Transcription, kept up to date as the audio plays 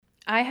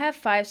I have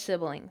 5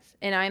 siblings,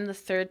 and I'm the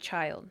third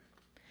child.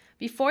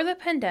 Before the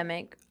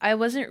pandemic, I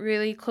wasn't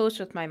really close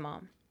with my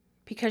mom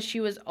because she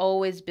was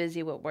always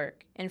busy with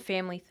work and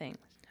family things.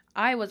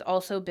 I was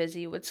also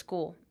busy with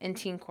school and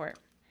teen court.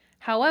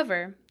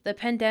 However, the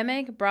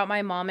pandemic brought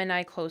my mom and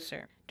I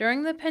closer.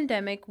 During the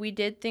pandemic, we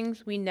did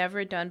things we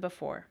never done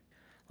before,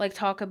 like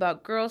talk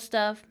about girl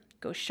stuff,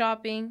 go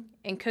shopping,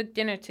 and cook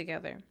dinner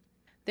together.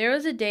 There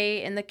was a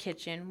day in the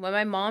kitchen when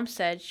my mom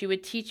said she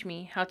would teach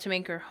me how to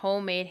make her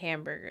homemade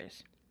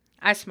hamburgers.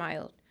 I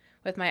smiled,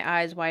 with my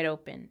eyes wide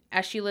open,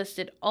 as she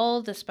listed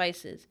all the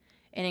spices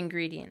and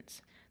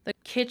ingredients. The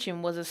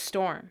kitchen was a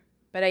storm,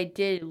 but I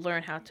did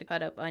learn how to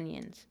cut up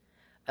onions.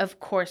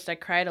 Of course, I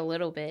cried a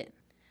little bit.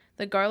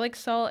 The garlic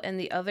salt and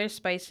the other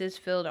spices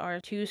filled our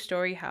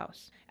 2-story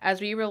house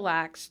as we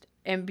relaxed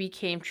and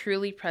became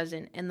truly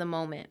present in the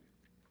moment.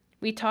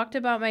 We talked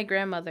about my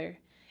grandmother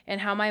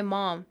and how my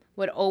mom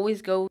would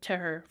always go to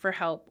her for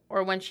help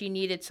or when she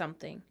needed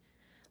something,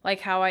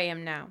 like how I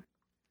am now.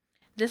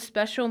 This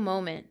special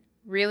moment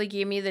really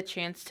gave me the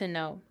chance to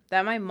know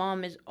that my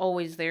mom is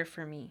always there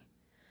for me.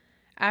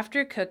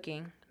 After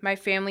cooking, my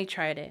family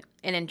tried it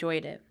and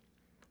enjoyed it.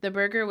 The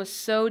burger was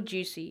so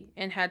juicy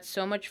and had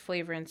so much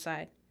flavor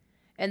inside,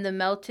 and the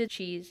melted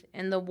cheese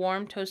and the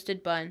warm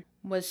toasted bun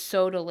was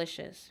so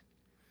delicious.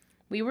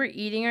 We were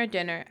eating our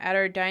dinner at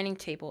our dining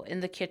table in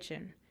the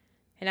kitchen,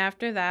 and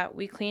after that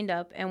we cleaned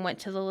up and went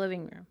to the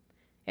living room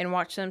and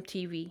watched some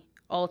TV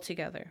all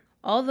together.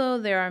 Although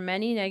there are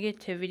many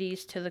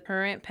negativities to the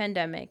current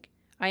pandemic,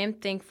 I am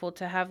thankful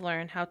to have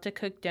learned how to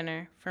cook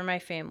dinner for my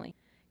family,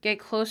 get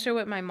closer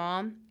with my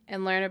mom,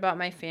 and learn about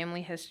my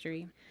family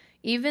history.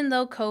 Even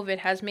though COVID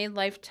has made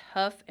life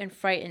tough and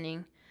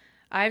frightening,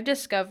 I've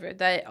discovered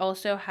that it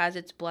also has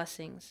its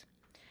blessings,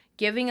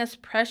 giving us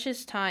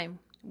precious time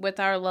with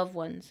our loved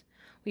ones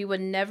we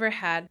would never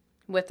had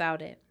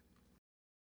without it.